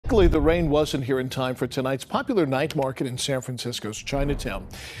Luckily, the rain wasn't here in time for tonight's popular night market in San Francisco's Chinatown.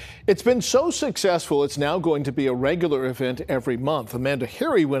 It's been so successful, it's now going to be a regular event every month. Amanda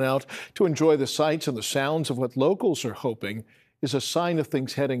Harry went out to enjoy the sights and the sounds of what locals are hoping is a sign of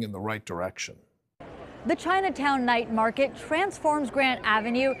things heading in the right direction. The Chinatown Night Market transforms Grant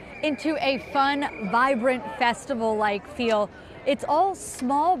Avenue into a fun, vibrant, festival-like feel. It's all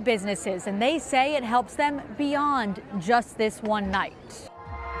small businesses, and they say it helps them beyond just this one night.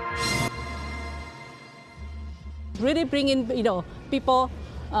 Really bring in, people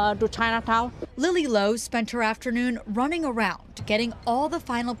to Chinatown. Lily Lowe spent her afternoon running around, getting all the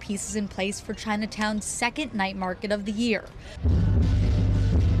final pieces in place for Chinatown's second night market of the year.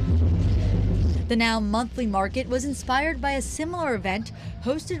 The now monthly market was inspired by a similar event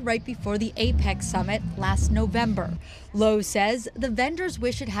hosted right before the APEC summit last November. Lowe says the vendors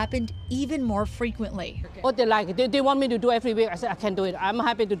wish it happened even more frequently. What they like, they want me to do every week. I said I can do it. I'm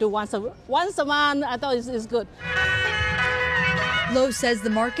happy to do once a month. I thought it's good. Lowe says the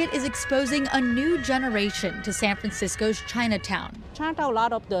market is exposing a new generation to San Francisco's Chinatown. Chinatown, a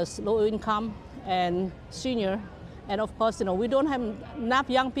lot of the low income and senior, and of course, we don't have enough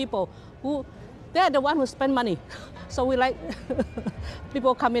young people who. They're the ones who spend money. So we like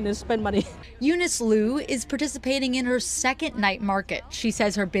people come in and spend money. Eunice Liu is participating in her second night market. She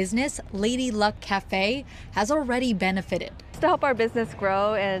says her business, Lady Luck Cafe, has already benefited. To help our business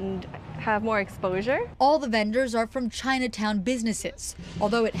grow and have more exposure. All the vendors are from Chinatown businesses.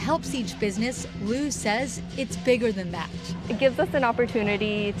 Although it helps each business, Liu says it's bigger than that. It gives us an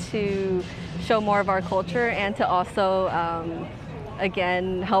opportunity to show more of our culture and to also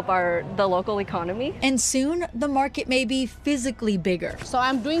again, help the local economy. And soon, the market may be physically bigger. So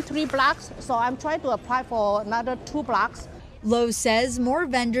I'm doing 3 blocks, so I'm trying to apply for another 2 blocks. Lowe says more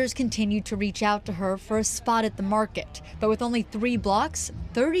vendors continue to reach out to her for a spot at the market. But with only 3 blocks,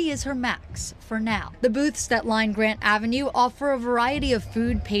 30 is her max for now. The booths that line Grant Avenue offer a variety of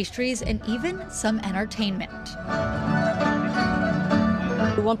food, pastries, and even some entertainment.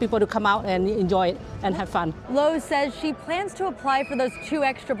 We want people to come out and enjoy it and have fun. Lowe says she plans to apply for those 2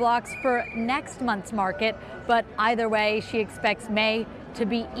 extra blocks for next month's market, but either way, she expects May to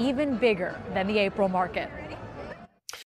be even bigger than the April market.